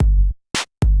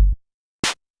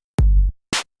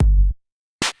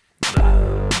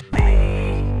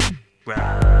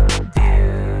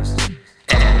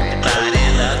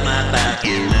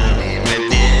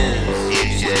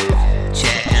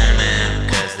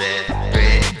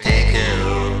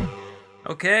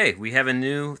Okay, we have a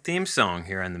new theme song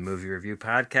here on the Movie Review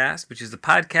Podcast, which is the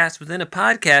podcast within a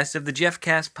podcast of the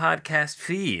JeffCast podcast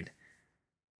feed.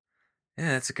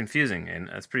 Yeah, that's confusing, and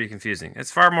that's pretty confusing. It's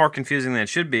far more confusing than it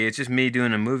should be. It's just me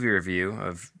doing a movie review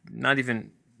of not even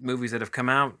movies that have come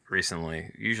out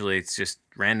recently. Usually it's just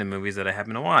random movies that I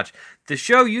happen to watch. The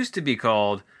show used to be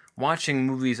called Watching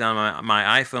Movies on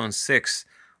my iPhone 6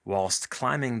 whilst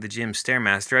climbing the gym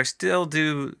Stairmaster. I still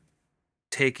do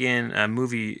take in a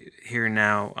movie here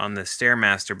now on the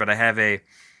Stairmaster, but I have a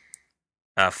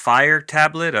Fire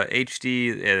tablet, a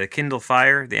HD, the Kindle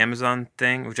Fire, the Amazon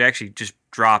thing, which I actually just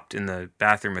dropped in the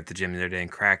bathroom at the gym the other day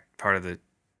and cracked part of the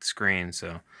screen.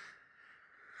 So,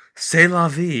 c'est la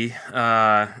vie,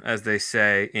 as they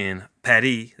say in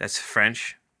Paris. That's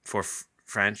French for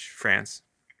France.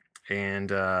 And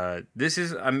this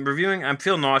is, I'm reviewing, I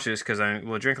feel nauseous because I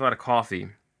will drink a lot of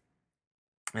coffee.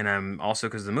 And I'm also,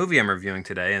 because the movie I'm reviewing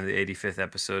today in the 85th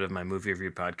episode of my movie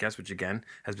review podcast, which again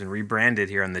has been rebranded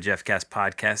here on the JeffCast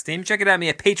podcast team. Check it out me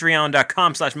at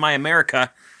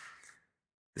patreon.com/myamerica.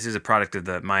 This is a product of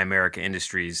the My America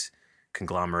Industries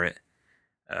conglomerate.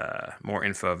 More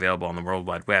info available on the World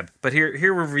Wide Web. But here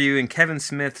we're reviewing Kevin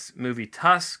Smith's movie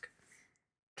Tusk.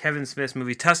 Let's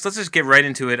just get right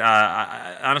into it.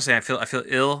 Honestly, I feel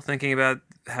ill thinking about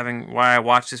why I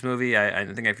watched this movie. I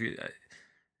think I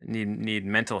need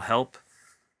mental health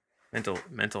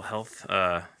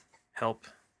help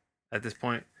at this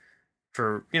point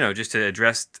for just to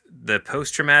address the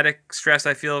post-traumatic stress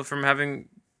I feel from having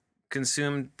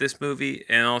consumed this movie,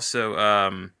 and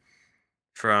also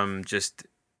from just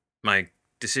my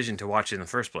decision to watch it in the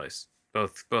first place.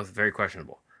 Both very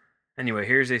questionable. Anyway,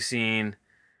 here's a scene.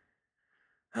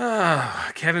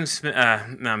 Kevin Smith.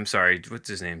 No, I'm sorry. What's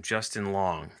his name? Justin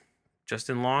Long,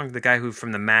 the guy who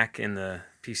from the Mac in the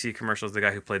PC commercials, the guy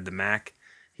who played the Mac.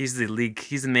 He's the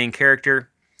main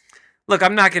character. Look,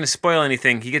 I'm not going to spoil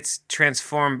anything. He gets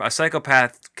transformed. A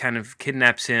psychopath kind of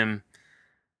kidnaps him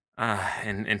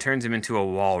and turns him into a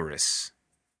walrus.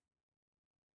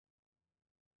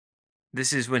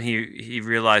 This is when he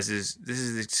realizes, this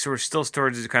is sort of still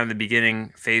towards kind of the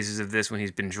beginning phases of this, when he's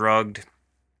been drugged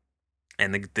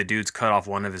and the dude's cut off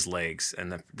one of his legs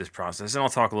and this process. And I'll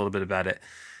talk a little bit about it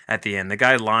at the end. The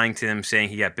guy lying to him, saying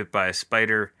he got bit by a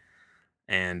spider,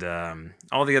 and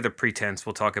all the other pretense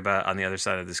we'll talk about on the other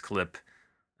side of this clip.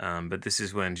 But this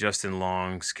is when Justin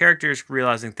Long's character is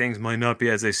realizing things might not be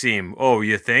as they seem. Oh,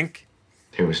 you think?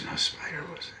 There was no spider,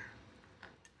 was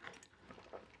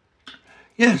there?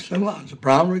 Yes, there was. A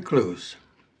brown recluse.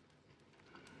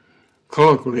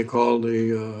 Colloquially called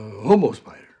the homo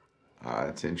spider. Ah,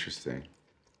 that's interesting.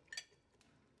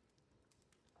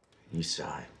 You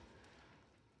saw it.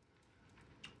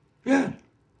 Yeah.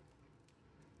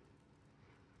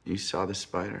 You saw the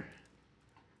spider?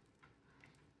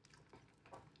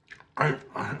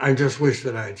 I just wish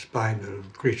that I had spied the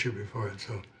creature before it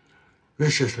so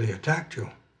viciously attacked you.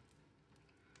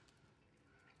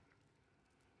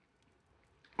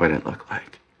 What did it look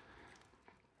like?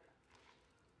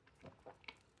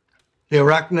 The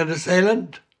arachnid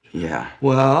assailant? Yeah.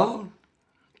 Well,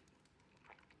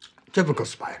 typical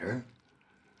spider.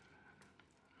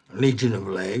 A legion of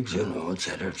legs,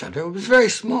 etc., etc. It was very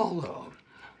small, though.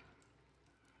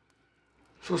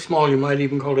 So small you might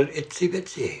even call it itsy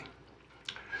bitsy.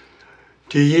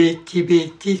 The itty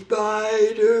bitty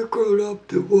spider crawled up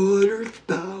the water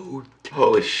spout.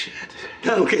 Holy shit.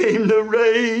 Down came the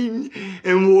rain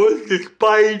and washed the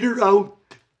spider out.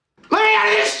 Let me out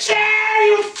of this chair,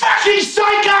 you fucking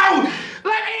psycho!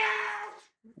 Let me out!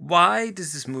 Why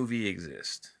does this movie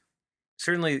exist?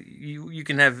 Certainly, you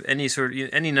can have any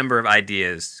number of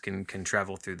ideas can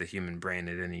travel through the human brain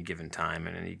at any given time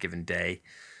and any given day.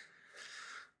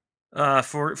 They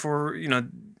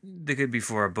could be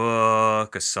for a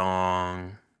book, a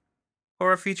song,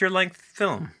 or a feature-length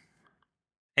film.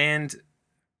 And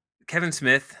Kevin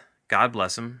Smith, God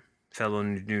bless him, fellow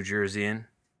New Jerseyan,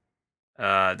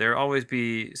 there'll always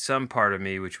be some part of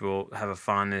me which will have a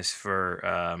fondness for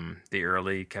the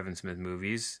early Kevin Smith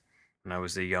movies when I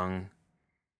was a young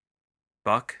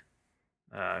buck.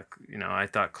 I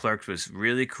thought Clerks was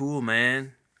really cool,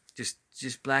 man.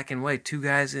 Just black and white, two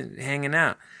guys hanging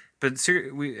out. But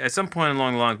at some point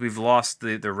along the line, we've lost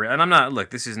the and I'm not,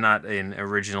 look, this is not an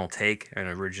original take, an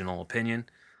original opinion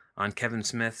on Kevin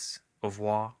Smith's au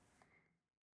revoir.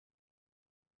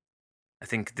 I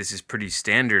think this is pretty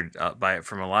standard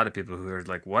from a lot of people who are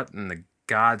like, what in the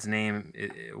God's name?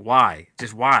 Why?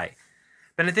 Just why?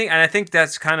 But I think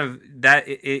that's kind of that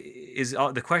is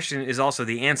the question is also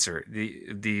the answer.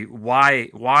 The why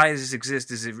does this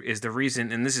exist is the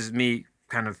reason, and this is me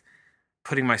kind of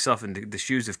putting myself into the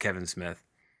shoes of Kevin Smith.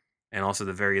 and also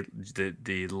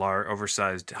the large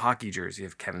oversized hockey jersey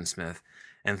of Kevin Smith,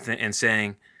 and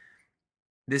saying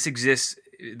this exists.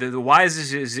 The why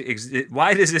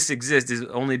why does this exist is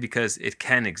only because it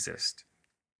can exist,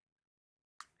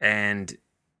 and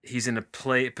he's in a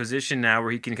position now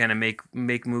where he can kind of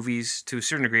make movies to a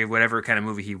certain degree of whatever kind of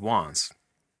movie he wants.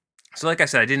 So, like I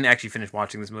said, I didn't actually finish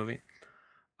watching this movie.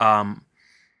 I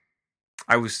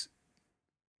was,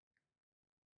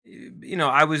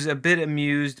 I was a bit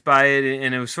amused by it,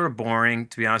 and it was sort of boring,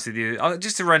 to be honest with you.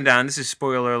 Just to run down, this is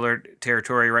spoiler alert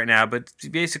territory right now, but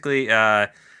basically,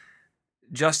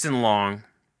 Justin Long,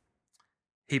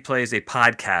 he plays a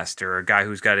podcaster, a guy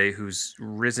who's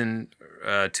risen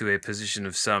to a position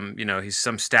of some, he's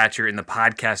some stature in the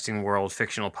podcasting world,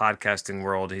 fictional podcasting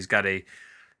world. He's got a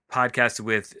podcast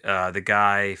with the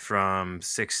guy from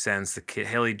Sixth Sense, the kid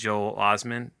Haley Joel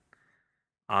Osment.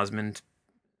 I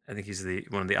think he's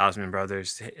one of the Osmond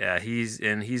brothers. He's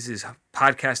his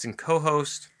podcasting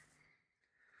co-host.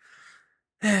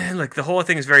 Like the whole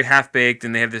thing is very half-baked,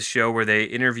 and they have this show where they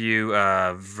interview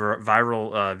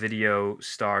viral video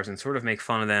stars and sort of make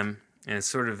fun of them. And it's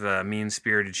sort of a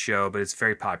mean-spirited show, but it's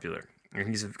very popular. And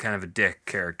he's kind of a dick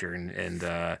character, and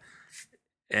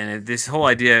this whole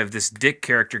idea of this dick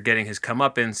character getting his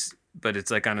comeuppance, but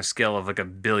it's like on a scale of like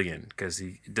 1 billion, because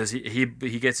he gets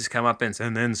his comeuppance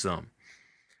and then some.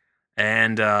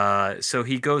 And so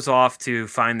he goes off to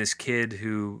find this kid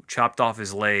who chopped off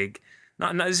his leg.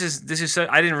 This is so,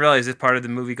 I didn't realize this part of the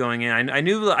movie going in. I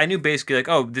knew basically like,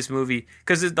 oh, this movie,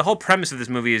 because the whole premise of this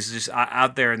movie is just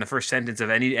out there in the first sentence of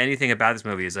anything about this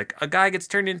movie is like a guy gets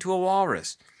turned into a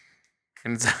walrus,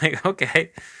 and it's like,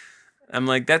 okay, I'm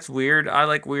like, that's weird. I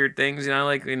like weird things, and I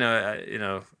like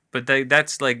but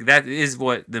that's like that's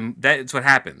what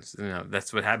happens.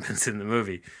 That's what happens in the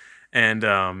movie,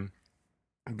 and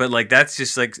but like that's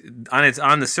just like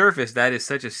on the surface that is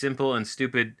such a simple and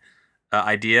stupid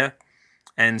idea.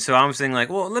 And so I'm saying like,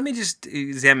 well, let me just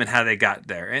examine how they got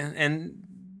there. And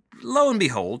lo and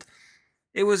behold,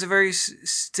 it was a very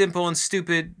simple and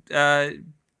stupid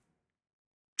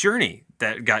journey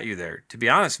that got you there, to be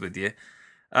honest with you.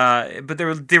 But there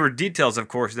were details, of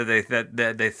course, that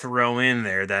they throw in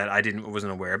there that I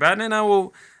wasn't aware about. And I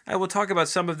will talk about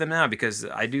some of them now, because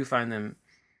I do find them.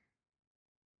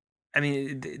 I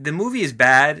mean, the movie is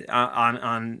bad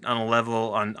on a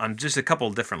level, on just a couple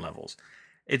of different levels.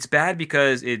 It's bad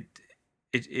because it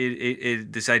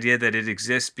this idea that it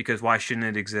exists, because why shouldn't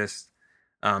it exist?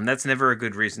 That's never a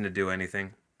good reason to do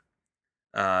anything.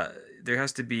 There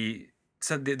has to be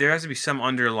some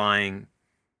underlying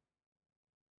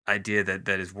idea that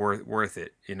is worth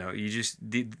it. You just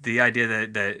the idea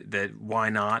that why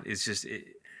not is just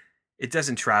it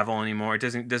doesn't travel anymore. It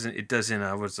doesn't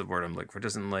what's the word I'm looking for? It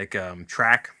doesn't like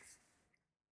track,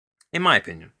 in my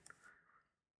opinion.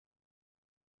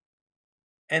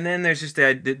 And then there's just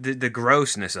the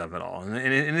grossness of it all, and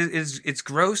it's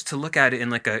gross to look at it in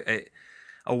like a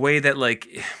way that like,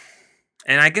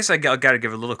 and I guess I got to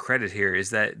give a little credit here, is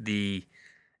that the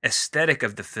aesthetic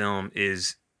of the film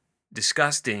is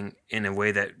disgusting in a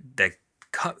way that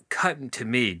cut to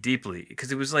me deeply,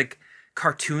 because it was like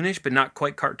cartoonish but not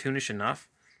quite cartoonish enough.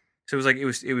 So it was like it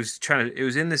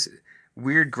was in this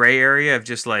weird gray area of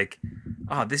just like,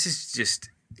 oh, this is just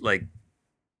like,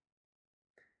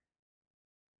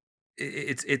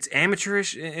 it's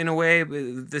amateurish in a way.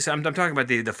 This I'm talking about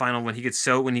the final, when he gets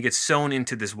sewn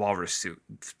into this walrus suit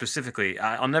specifically.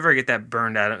 I'll never get that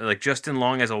burned out of, like, Justin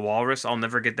Long as a walrus. I'll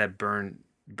never get that burned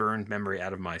memory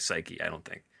out of my psyche, I don't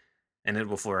think, and it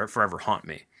will forever haunt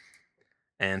me.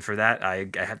 And for that, I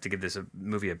have to give this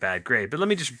movie a bad grade. But let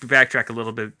me just backtrack a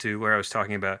little bit to where I was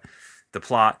talking about the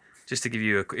plot, just to give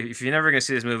you if you're never going to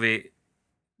see this movie,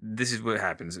 this is what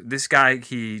happens. This guy,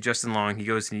 Justin Long, he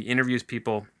goes and he interviews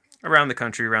people around the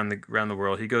country, around the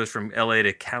world. He goes from LA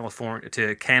to California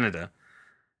to Canada,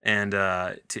 and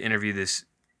to interview this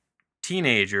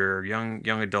teenager, young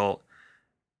adult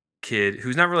kid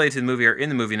who's not related to the movie or in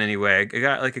the movie in any way.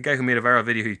 A guy who made a viral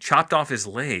video. He chopped off his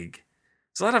leg.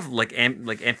 There's a lot of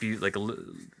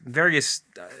various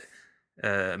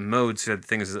modes for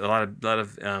things. A lot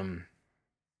of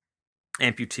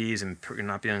amputees and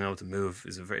not being able to move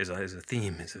is a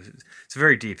theme. It's a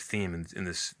very deep theme in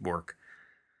this work.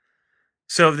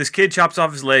 So this kid chops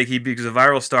off his leg. He becomes a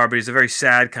viral star, but he's a very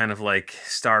sad kind of like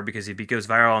star, because he goes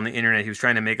viral on the internet. He was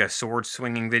trying to make a sword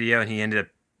swinging video, and he ended up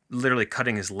literally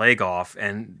cutting his leg off.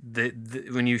 And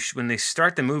when they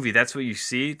start the movie, that's what you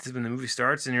see when the movie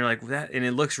starts, and you're like, that, and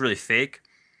it looks really fake,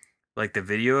 like the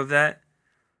video of that.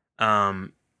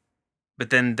 But but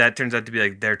then that turns out to be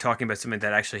like they're talking about something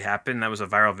that actually happened. That was a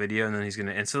viral video, and then he's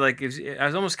gonna. And so like I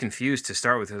was almost confused to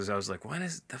start with because I was like, what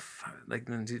is the like?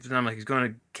 Then I'm like, he's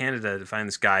going to Canada to find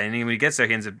this guy, and when he gets there,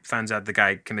 finds out the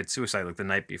guy commits suicide like the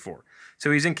night before. So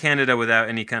he's in Canada without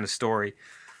any kind of story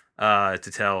to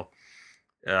tell.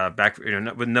 Back,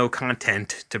 with no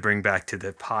content to bring back to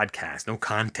the podcast. No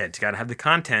content. You got to have the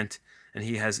content, and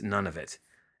he has none of it.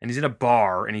 And he's in a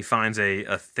bar, and he finds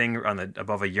a thing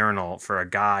above a urinal for a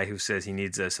guy who says he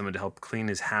needs someone to help clean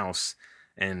his house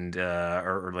and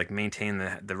or like maintain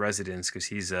the residence because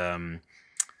he's in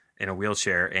a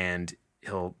wheelchair, and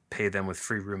he'll pay them with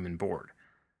free room and board.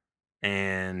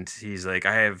 And he's like,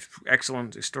 I have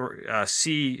excellent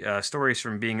stories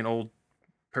from being an old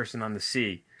person on the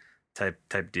sea.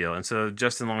 Type deal. And so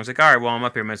Justin Long's like, all right, well, I'm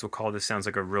up here, might as well call this. Sounds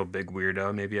like a real big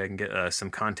weirdo. Maybe I can get some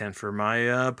content for my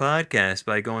podcast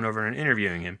by going over and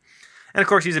interviewing him. And of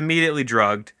course, he's immediately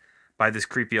drugged by this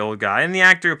creepy old guy. And the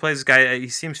actor who plays this guy, he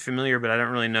seems familiar, but I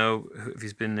don't really know if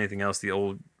he's been in anything else. The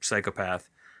old psychopath,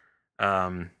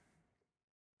 who,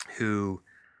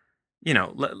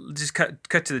 just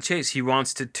cut to the chase. He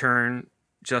wants to turn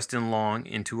Justin Long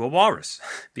into a walrus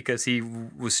because he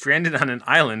was stranded on an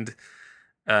island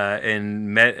and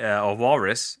met a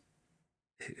walrus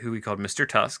who he called Mr.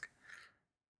 Tusk,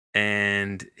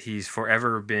 and he's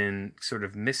forever been sort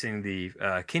of missing the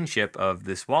kinship of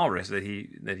this walrus that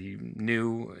he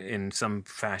knew in some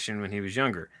fashion when he was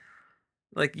younger.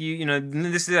 Like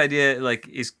this is the idea. Like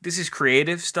this is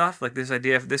creative stuff. Like this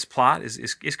idea of this plot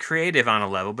is creative on a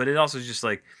level, but it also is just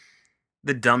like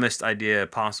the dumbest idea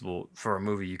possible for a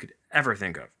movie you could ever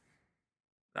think of.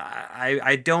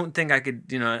 I don't think I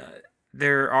could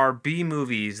There are B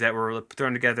movies that were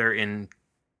thrown together in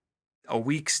a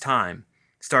week's time,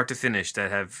 start to finish, that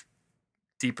have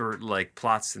deeper like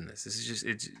plots than this. This is just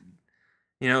if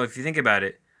you think about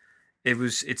it,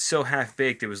 it's so half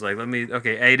baked. It was like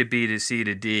A to B to C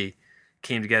to D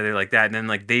came together like that, and then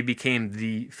like they became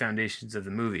the foundations of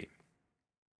the movie.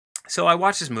 So I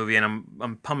watched this movie and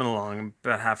I'm pumming along. I'm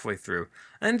about halfway through,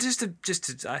 and I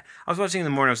was watching in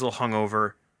the morning. I was a little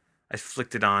hungover. I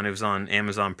flicked it on. It was on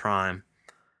Amazon Prime.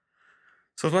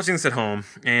 So I was watching this at home,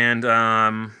 and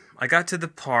I got to the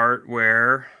part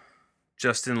where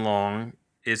Justin Long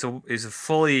is a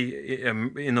fully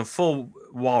in a full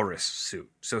walrus suit.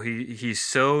 So he's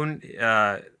sewn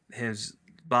his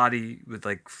body with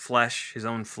like flesh, his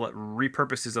own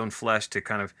repurposed his own flesh to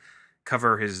kind of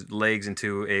cover his legs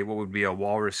into what would be a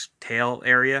walrus tail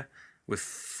area with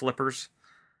flippers.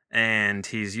 And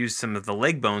he's used some of the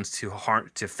leg bones to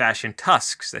fashion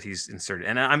tusks that he's inserted.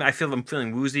 And I'm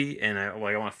feeling woozy, and I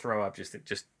want to throw up just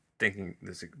thinking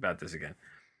about this again.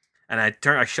 And I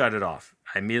shut it off.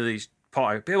 I immediately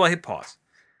I hit pause,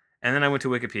 and then I went to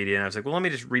Wikipedia and I was like, well, let me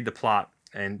just read the plot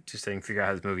and just figure out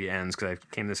how this movie ends because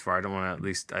I came this far. I don't want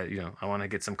to I want to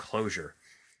get some closure.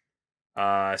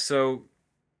 So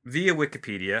via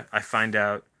Wikipedia, I find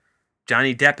out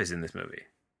Johnny Depp is in this movie.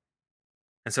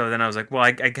 And so then I was like, well,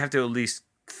 I have to at least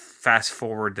fast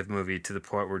forward the movie to the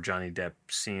point where Johnny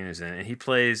Depp's scene is in. And he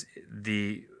plays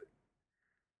the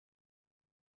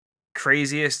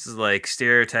craziest like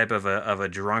stereotype of a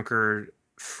drunkard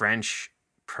French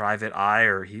private eye,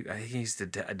 or I think he's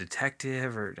a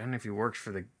detective, or I don't know if he works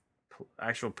for the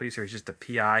actual police or he's just a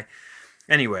PI.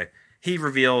 Anyway, he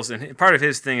reveals, and part of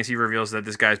his thing is he reveals that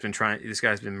this guy's been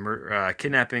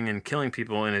kidnapping and killing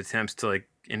people in attempts to like.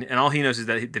 And all he knows is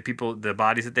that the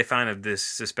bodies that they find of this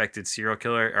suspected serial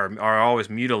killer are always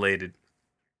mutilated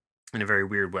in a very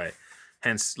weird way.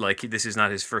 Hence, like this is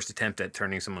not his first attempt at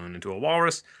turning someone into a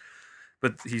walrus,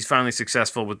 but he's finally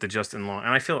successful with the Justin Long.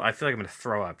 And I feel like I'm gonna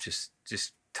throw up just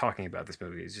talking about this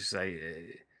movie. It's just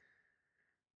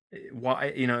why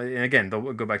and again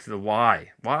go back to the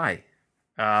why.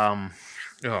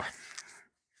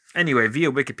 Anyway,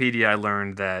 via Wikipedia, I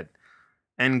learned that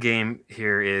Endgame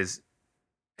here is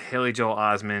Haley Joel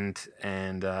Osment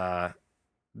and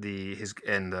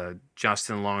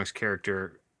Justin Long's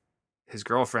character, his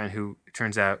girlfriend, who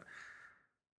turns out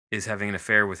is having an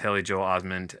affair with Haley Joel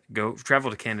Osment, travel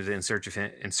to Canada in search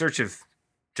of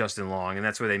Justin Long, and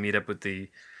that's where they meet up with the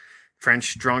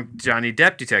French drunk Johnny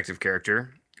Depp detective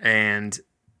character. And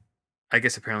I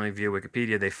guess apparently via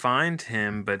Wikipedia they find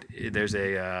him, but there's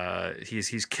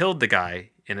he's killed the guy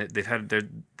in it.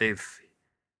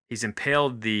 He's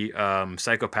impaled the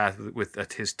psychopath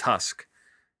with his tusk.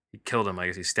 He killed him. I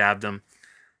guess he stabbed him.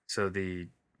 So the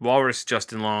walrus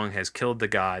Justin Long has killed the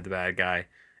bad guy.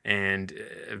 And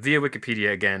via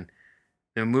Wikipedia again,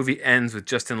 the movie ends with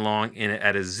Justin Long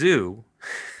at a zoo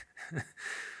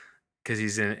because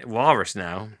he's in walrus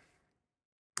now.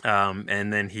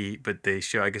 And then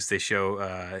I guess they show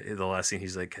the last scene.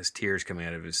 He's like has tears coming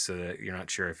out of his, so that you're not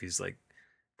sure if he's like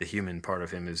the human part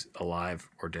of him is alive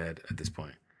or dead at this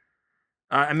point.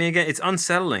 I mean, again, it's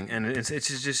unsettling, and it's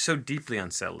just so deeply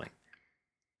unsettling.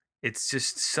 It's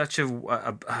just such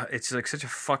it's like such a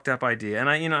fucked up idea,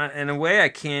 and in a way I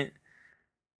can't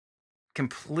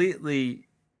completely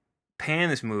pan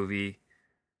this movie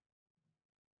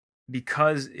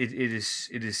because it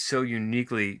is so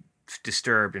uniquely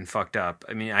disturbed and fucked up.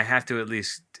 I mean, I have to at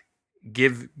least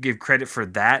give credit for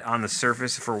that on the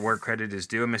surface for where credit is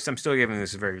due. I mean, I'm still giving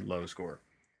this a very low score,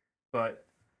 but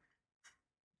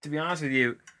to be honest with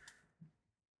you,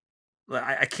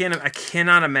 I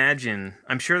cannot imagine.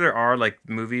 I'm sure there are like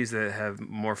movies that have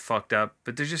more fucked up,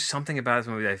 but there's just something about this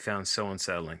movie that I found so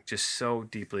unsettling, just so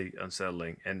deeply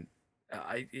unsettling. And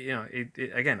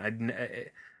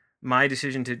my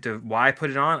decision to why I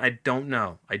put it on, I don't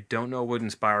know. I don't know what would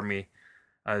inspire me.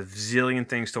 A zillion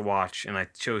things to watch, and I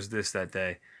chose this that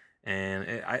day. And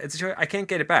it's a choice. I can't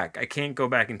get it back. I can't go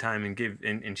back in time and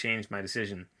and change my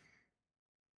decision.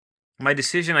 My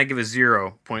decision, I give a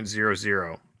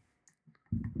 0.00.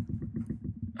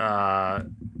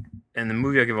 And the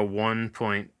movie, I give a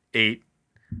 1.8,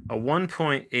 a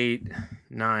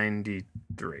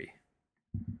 1.893.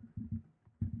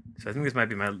 So I think this might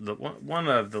be one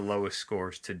of the lowest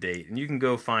scores to date. And you can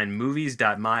go find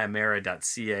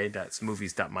movies.myamera.ca. That's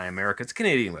movies.myamerica. It's a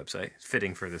Canadian website. It's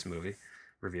fitting for this movie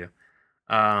review.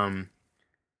 One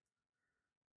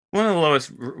of the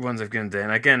lowest ones I've given today.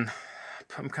 And again,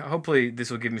 hopefully this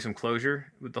will give me some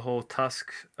closure with the whole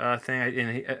Tusk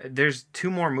thing. There's 2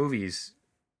 more movies.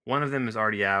 One of them is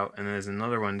already out, and then there's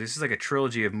another one. This is like a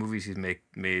trilogy of movies he's made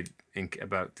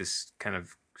about this kind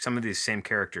of some of these same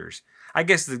characters. I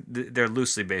guess they're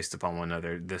loosely based upon one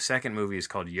another. The second movie is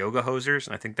called Yoga Hosers,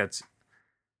 and I think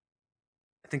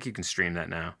you can stream that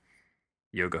now.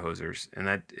 Yoga Hosers, and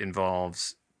that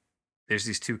involves there's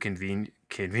these 2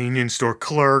 convenience store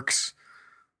clerks.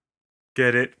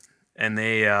 Get it? And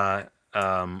they are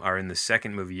in the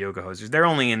second movie, Yoga Hosers. They're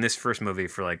only in this first movie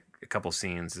for like a couple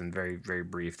scenes and very, very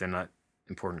brief. They're not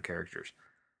important characters.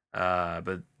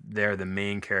 But they're the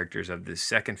main characters of this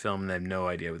second film, and I have no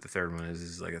idea what the third one is. This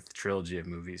is like a trilogy of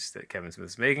movies that Kevin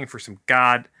Smith's making for some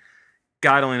God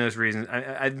only knows reasons.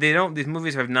 These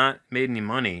movies have not made any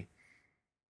money.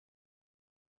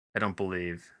 I don't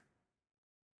believe.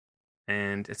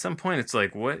 And at some point, it's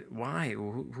like, what? Why?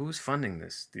 Who's funding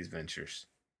these ventures?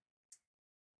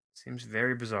 Seems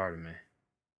very bizarre to me.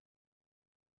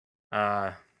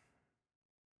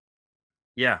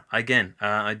 Yeah. Again,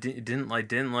 I didn't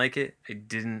like it.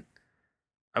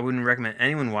 I wouldn't recommend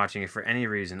anyone watching it for any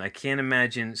reason. I can't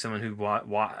imagine someone who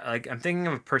like I'm thinking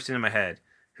of a person in my head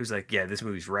who's like, yeah, this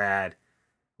movie's rad.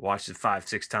 Watched it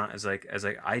 5-6 times.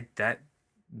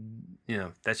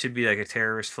 That should be like a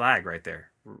terrorist flag right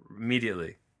there.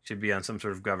 Immediately should be on some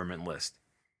sort of government list.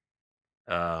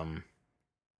 That's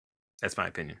my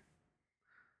opinion.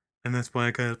 And that's why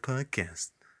I got a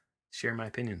podcast. Share my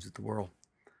opinions with the world.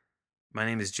 My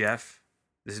name is Jeff.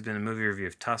 This has been a movie review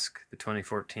of Tusk, the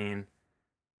 2014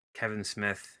 Kevin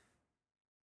Smith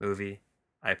movie.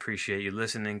 I appreciate you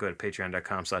listening. Go to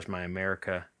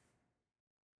patreon.com/myamerica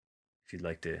if you'd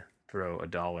like to throw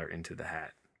 $1 into the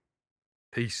hat.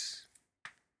 Peace.